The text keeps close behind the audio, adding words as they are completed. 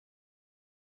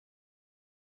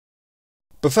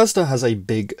Bethesda has a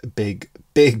big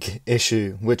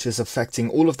issue, which is affecting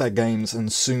all of their games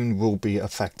and soon will be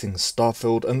affecting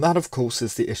Starfield, and that of course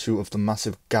is the issue of the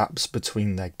massive gaps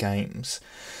between their games.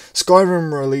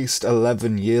 Skyrim released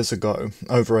 11 years ago,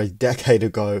 over a decade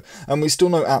ago, and we still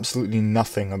know absolutely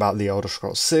nothing about the Elder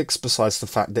Scrolls 6 besides the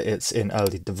fact that it's in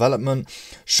early development.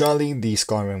 Surely the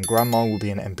Skyrim grandma will be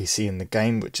an NPC in the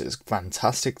game, which is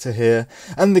fantastic to hear,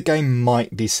 and the game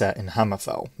might be set in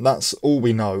Hammerfell. That's all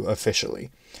we know officially.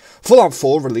 Fallout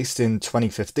 4 released in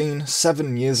 2015,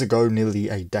 7 years ago, nearly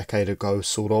a decade ago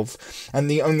sort of, and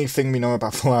the only thing we know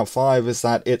about Fallout 5 is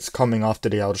that it's coming after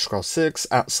the Elder Scrolls 6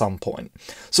 at some point,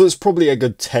 so it's probably a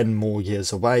good 10 more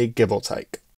years away, give or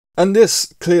take. And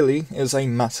this, clearly, is a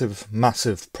massive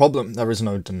problem, there is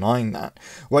no denying that.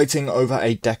 Waiting over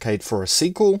a decade for a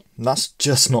sequel? That's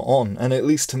just not on, and at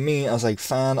least to me as a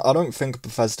fan, I don't think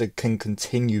Bethesda can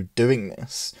continue doing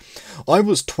this. I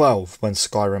was 12 when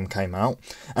Skyrim came out,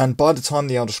 and by the time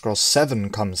the Elder Scrolls 7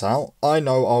 comes out, I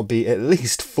know I'll be at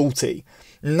least 40,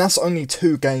 and that's only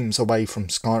 2 games away from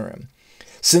Skyrim.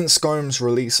 Since Skyrim's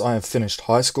release, I have finished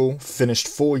high school, finished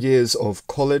 4 years of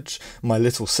college, my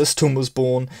little sister was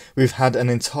born, we've had an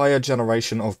entire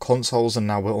generation of consoles and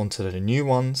now we're on to the new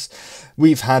ones,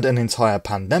 we've had an entire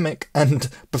pandemic, and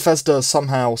Bethesda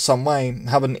somehow, someway,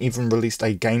 haven't even released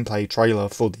a gameplay trailer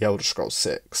for the Elder Scrolls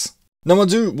 6. Now I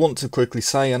do want to quickly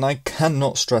say, and I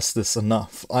cannot stress this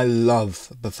enough, I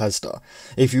love Bethesda.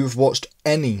 If you've watched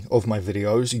any of my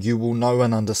videos, you will know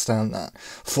and understand that.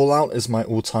 Fallout is my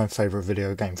all-time favourite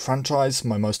video game franchise,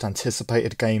 my most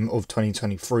anticipated game of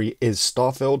 2023 is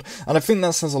Starfield, and I think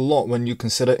that says a lot when you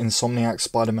consider Insomniac's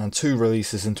Spider-Man 2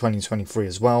 releases in 2023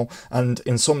 as well, and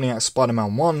Insomniac's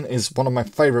Spider-Man 1 is one of my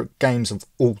favourite games of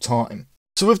all time.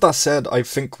 So with that said, I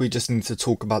think we just need to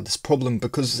talk about this problem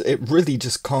because it really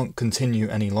just can't continue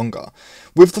any longer.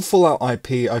 With the Fallout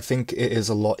IP, I think it is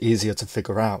a lot easier to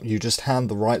figure out. You just hand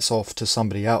the rights off to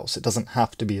somebody else. It doesn't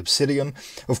have to be Obsidian.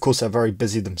 Of course, they're very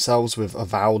busy themselves with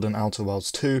Avowed and Outer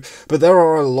Worlds 2, but there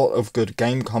are a lot of good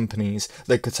game companies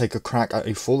that could take a crack at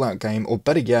a Fallout game, or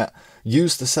better yet,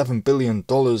 use the $7 billion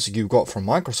you got from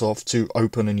Microsoft to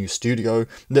open a new studio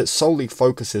that solely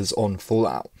focuses on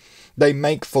Fallout. They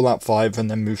make Fallout 5 and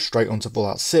then move straight onto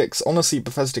Fallout 6. Honestly,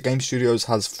 Bethesda Game Studios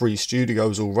has 3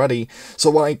 studios already,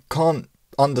 so I can't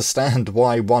understand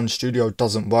why one studio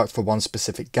doesn't work for one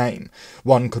specific game.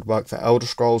 One could work for Elder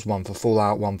Scrolls, one for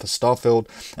Fallout, one for Starfield,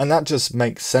 and that just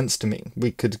makes sense to me.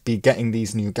 We could be getting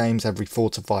these new games every 4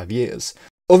 to 5 years.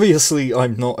 Obviously,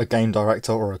 I'm not a game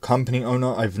director or a company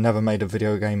owner, I've never made a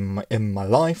video game in my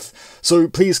life, so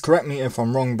please correct me if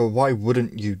I'm wrong, but why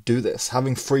wouldn't you do this?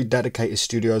 Having 3 dedicated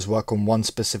studios work on one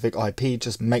specific IP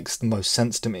just makes the most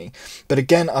sense to me. But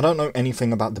again, I don't know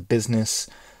anything about the business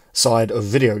side of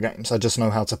video games, I just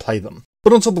know how to play them.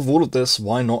 But on top of all of this,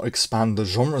 why not expand the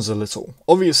genres a little?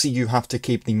 Obviously you have to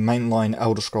keep the mainline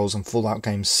Elder Scrolls and Fallout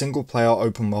games single-player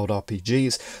open-world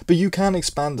RPGs, but you can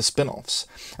expand the spin-offs.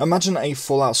 Imagine a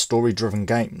Fallout story-driven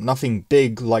game, nothing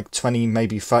big like 20,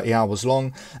 maybe 30 hours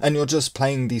long, and you're just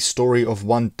playing the story of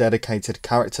one dedicated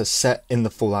character set in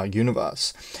the Fallout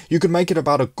universe. You could make it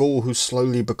about a ghoul who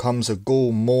slowly becomes a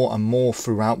ghoul more and more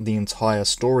throughout the entire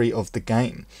story of the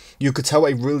game. You could tell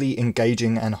a really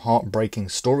engaging and heartbreaking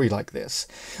story like this.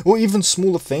 Or even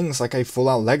smaller things like a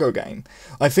Fallout Lego game.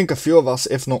 I think a few of us,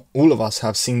 if not all of us,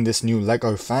 have seen this new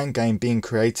Lego fan game being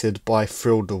created by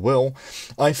Thrill the Will.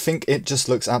 I think it just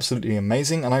looks absolutely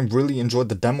amazing and I really enjoyed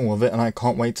the demo of it and I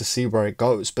can't wait to see where it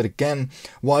goes. But again,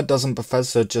 why doesn't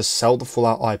Bethesda just sell the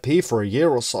Fallout IP for a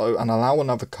year or so and allow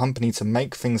another company to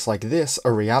make things like this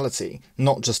a reality,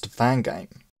 not just a fan game?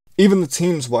 Even the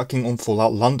teams working on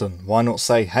Fallout London, why not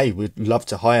say, hey, we'd love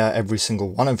to hire every single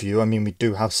one of you, I mean we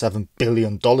do have $7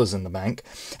 billion in the bank,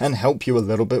 and help you a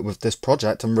little bit with this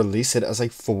project and release it as a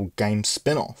full game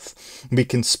spin-off. We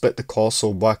can split the costs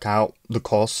or work out the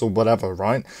costs or whatever,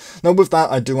 right? Now with that,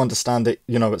 I do understand that,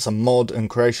 you know, it's a mod and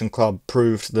Creation Club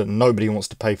proved that nobody wants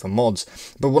to pay for mods,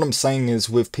 but what I'm saying is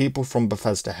with people from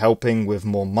Bethesda helping with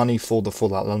more money for the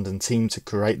Fallout London team to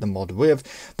create the mod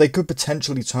with, they could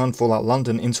potentially turn Fallout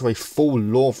London into a full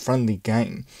lore-friendly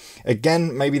game.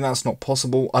 Again, maybe that's not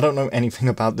possible, I don't know anything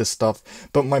about this stuff,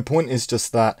 but my point is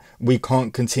just that we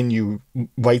can't continue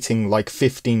waiting like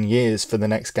 15 years for the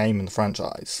next game in the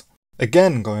franchise.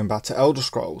 Again, going back to Elder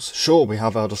Scrolls, sure, we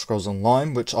have Elder Scrolls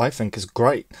Online, which I think is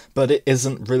great, but it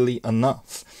isn't really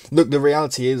enough. Look, the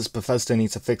reality is Bethesda need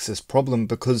to fix this problem,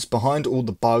 because behind all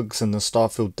the bugs and the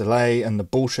Starfield delay and the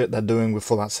bullshit they're doing with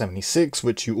Fallout 76,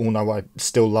 which you all know I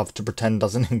still love to pretend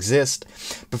doesn't exist,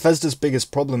 Bethesda's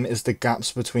biggest problem is the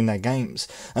gaps between their games,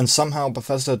 and somehow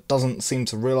Bethesda doesn't seem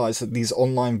to realise that these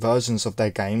online versions of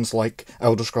their games, like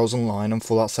Elder Scrolls Online and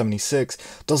Fallout 76,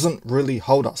 doesn't really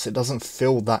hold us, it doesn't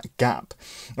fill that gap.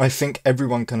 I think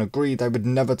everyone can agree they would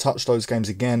never touch those games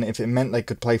again if it meant they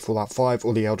could play Fallout 5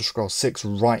 or the Elder Scrolls 6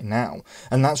 right now,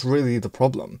 and that's really the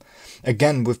problem.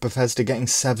 Again, with Bethesda getting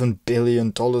 $7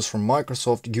 billion from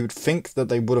Microsoft, you'd think that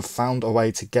they would have found a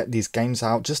way to get these games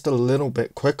out just a little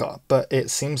bit quicker, but it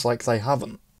seems like they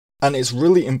haven't. And it's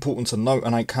really important to note,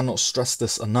 and I cannot stress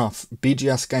this enough,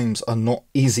 BGS games are not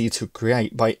easy to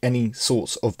create by any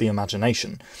sorts of the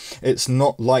imagination. It's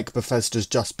not like Bethesda's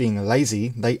just being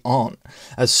lazy, they aren't.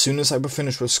 As soon as they were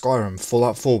finished with Skyrim,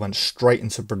 Fallout 4 went straight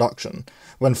into production.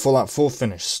 When Fallout 4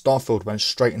 finished, Starfield went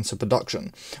straight into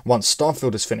production. Once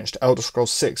Starfield is finished, Elder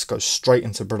Scrolls 6 goes straight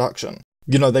into production.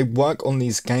 You know, they work on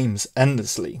these games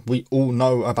endlessly. We all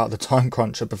know about the time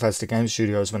crunch at Bethesda Game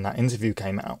Studios when that interview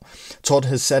came out. Todd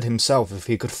has said himself if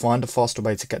he could find a faster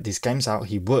way to get these games out,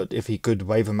 he would. If he could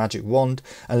wave a magic wand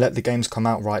and let the games come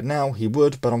out right now, he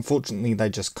would, but unfortunately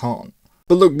they just can't.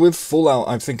 But look, with Fallout,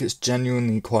 I think it's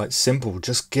genuinely quite simple.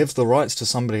 Just give the rights to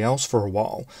somebody else for a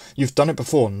while. You've done it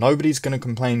before. Nobody's going to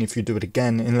complain if you do it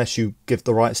again unless you give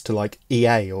the rights to, like,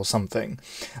 EA or something.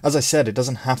 As I said, it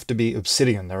doesn't have to be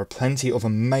Obsidian. There are plenty of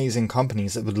amazing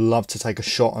companies that would love to take a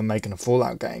shot at making a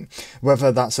Fallout game.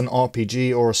 Whether that's an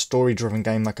RPG or a story-driven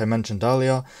game like I mentioned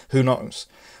earlier, who knows?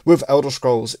 With Elder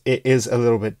Scrolls, it is a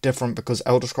little bit different because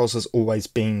Elder Scrolls has always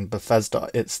been Bethesda.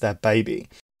 It's their baby.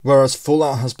 Whereas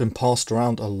Fallout has been passed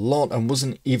around a lot and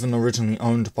wasn't even originally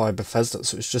owned by Bethesda,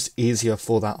 so it's just easier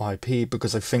for that IP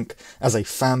because I think as a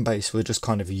fan base we're just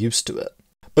kind of used to it.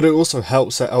 But it also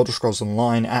helps that Elder Scrolls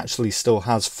Online actually still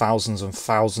has thousands and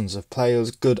thousands of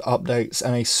players, good updates,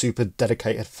 and a super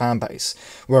dedicated fan base.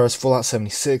 Whereas Fallout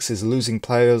 76 is losing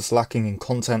players, lacking in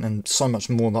content, and so much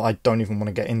more that I don't even want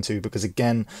to get into because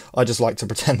again, I just like to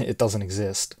pretend it doesn't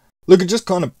exist. Look, it just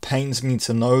kind of pains me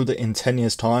to know that in 10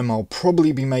 years time I'll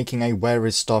probably be making a Where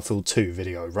is Starfield 2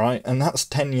 video, right? And that's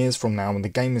 10 years from now and the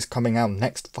game is coming out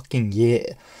next fucking year.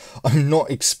 I'm not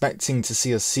expecting to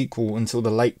see a sequel until the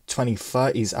late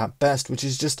 2030s at best, which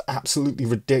is just absolutely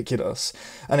ridiculous.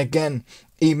 And again,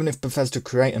 even if Bethesda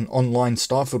create an online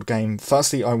Starfield game,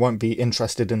 firstly I won't be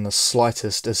interested in the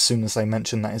slightest as soon as they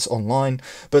mention that it's online,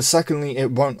 but secondly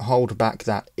it won't hold back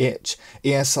that itch.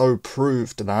 ESO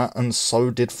proved that, and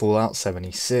so did Fallout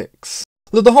 76.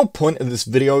 Look, the whole point of this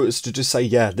video is to just say,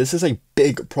 yeah, this is a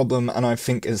big problem and I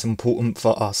think it's important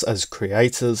for us as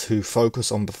creators who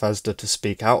focus on Bethesda to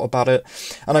speak out about it.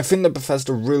 And I think that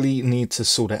Bethesda really need to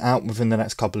sort it out within the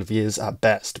next couple of years at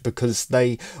best, because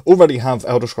they already have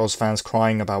Elder Scrolls fans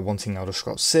crying about wanting Elder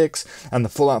Scrolls 6 and the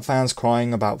Fallout fans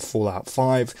crying about Fallout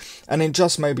 5. And in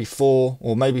just maybe 4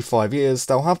 or maybe 5 years,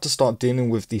 they'll have to start dealing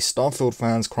with the Starfield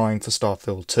fans crying for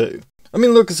Starfield 2. I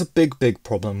mean, look, it's a big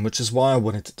problem, which is why I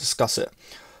wanted to discuss it.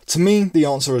 To me, the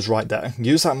answer is right there.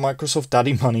 Use that Microsoft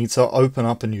daddy money to open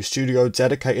up a new studio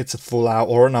dedicated to Fallout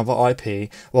or another IP,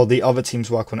 while the other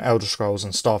teams work on Elder Scrolls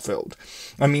and Starfield.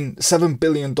 I mean, $7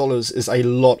 billion is a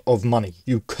lot of money.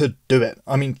 You could do it.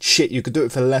 I mean, shit, you could do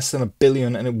it for less than $1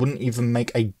 billion and it wouldn't even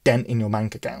make a dent in your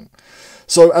bank account.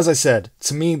 So, as I said,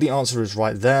 to me, the answer is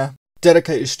right there.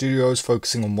 Dedicated studios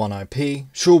focusing on one IP.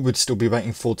 Sure, we'd still be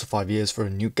waiting 4 to 5 years for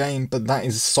a new game, but that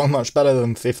is so much better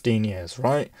than 15 years,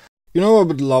 right? You know, I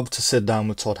would love to sit down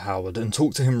with Todd Howard and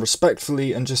talk to him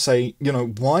respectfully and just say, you know,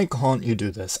 why can't you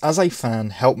do this? As a fan,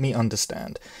 help me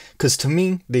understand. Because to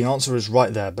me, the answer is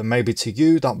right there, but maybe to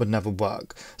you, that would never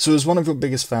work. So as one of your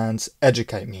biggest fans,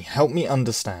 educate me, help me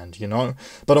understand, you know?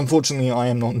 But unfortunately, I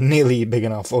am not nearly big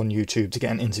enough on YouTube to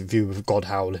get an interview with God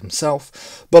Howard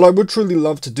himself. But I would truly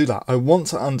love to do that. I want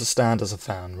to understand as a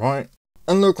fan, right?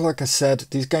 And look, like I said,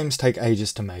 these games take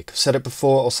ages to make. I've said it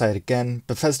before, I'll say it again.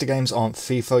 Bethesda games aren't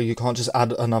FIFA, you can't just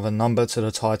add another number to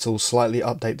the title, slightly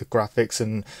update the graphics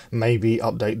and maybe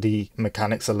update the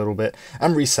mechanics a little bit,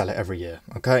 and resell it every year,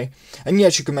 okay? And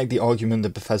yes, you can make the argument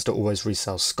that Bethesda always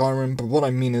resells Skyrim, but what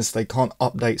I mean is they can't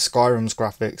update Skyrim's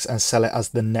graphics and sell it as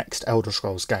the next Elder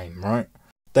Scrolls game, right?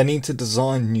 They need to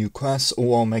design new quests, all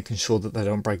while making sure that they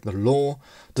don't break the law,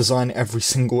 design every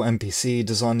single NPC,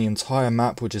 design the entire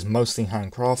map, which is mostly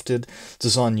handcrafted,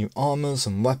 design new armors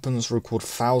and weapons, record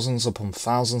thousands upon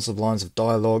thousands of lines of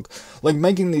dialogue. Like,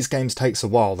 making these games takes a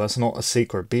while, that's not a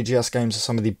secret. BGS games are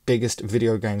some of the biggest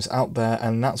video games out there,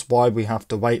 and that's why we have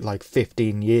to wait like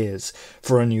 15 years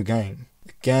for a new game.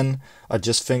 Again, I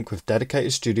just think with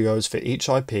dedicated studios for each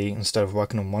IP, instead of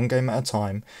working on one game at a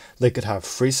time, they could have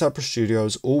 3 separate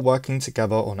studios all working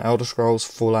together on Elder Scrolls,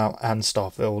 Fallout and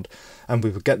Starfield, and we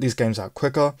would get these games out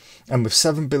quicker, and with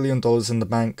 $7 billion in the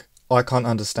bank, I can't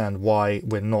understand why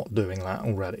we're not doing that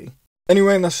already.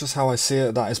 Anyway, that's just how I see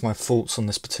it. That is my thoughts on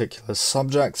this particular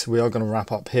subject. We are going to wrap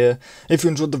up here. If you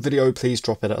enjoyed the video, please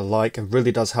drop it a like. It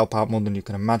really does help out more than you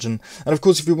can imagine. And of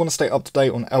course, if you want to stay up to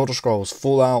date on Elder Scrolls,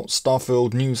 Fallout,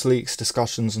 Starfield, news leaks,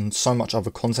 discussions, and so much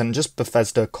other content, just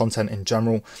Bethesda content in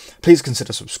general, please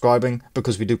consider subscribing,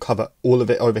 because we do cover all of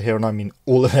it over here, and I mean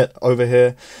all of it over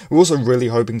here. We're also really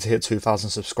hoping to hit 2,000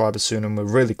 subscribers soon, and we're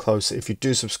really close. If you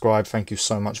do subscribe, thank you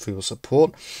so much for your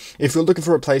support. If you're looking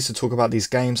for a place to talk about these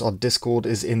games, our Discord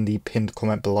is in the pinned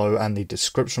comment below and the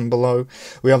description below.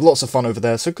 We have lots of fun over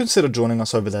there, so consider joining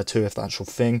us over there too if that's your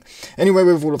thing. Anyway,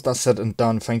 with all of that said and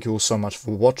done, thank you all so much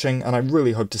for watching, and I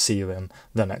really hope to see you in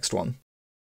the next one.